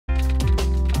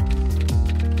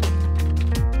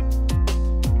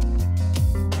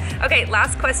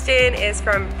last question is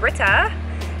from Britta.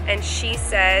 And she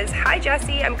says, hi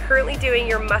Jessie, I'm currently doing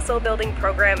your muscle building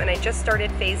program and I just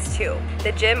started phase 2.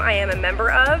 The gym I am a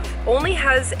member of only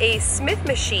has a Smith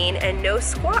machine and no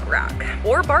squat rack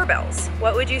or barbells.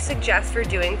 What would you suggest for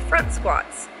doing front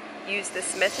squats? Use the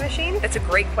Smith machine? That's a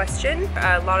great question.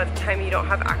 A lot of the time you don't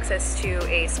have access to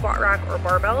a squat rack or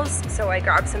barbells. So I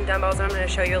grabbed some dumbbells and I'm gonna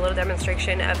show you a little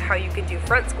demonstration of how you can do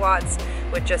front squats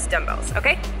with just dumbbells,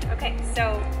 okay? Okay,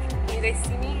 so you guys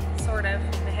see me? Sort of,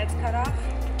 my head's cut off.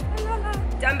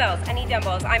 Dumbbells, any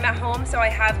dumbbells. I'm at home, so I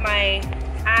have my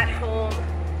at-home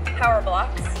power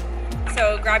blocks.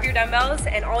 So grab your dumbbells,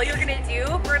 and all you're gonna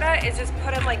do, Britta, is just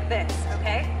put them like this,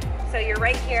 okay? So you're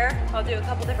right here. I'll do a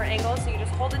couple different angles. So you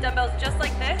just hold the dumbbells just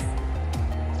like this,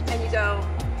 and you go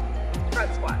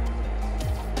front squat.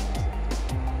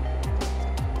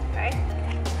 Okay?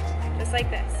 Just like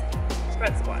this,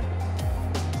 front squat.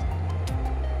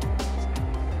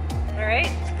 All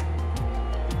right?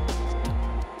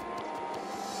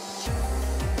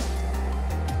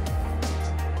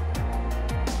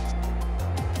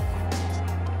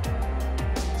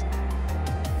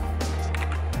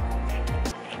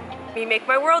 You make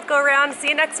my world go round. See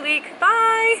you next week.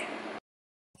 Bye.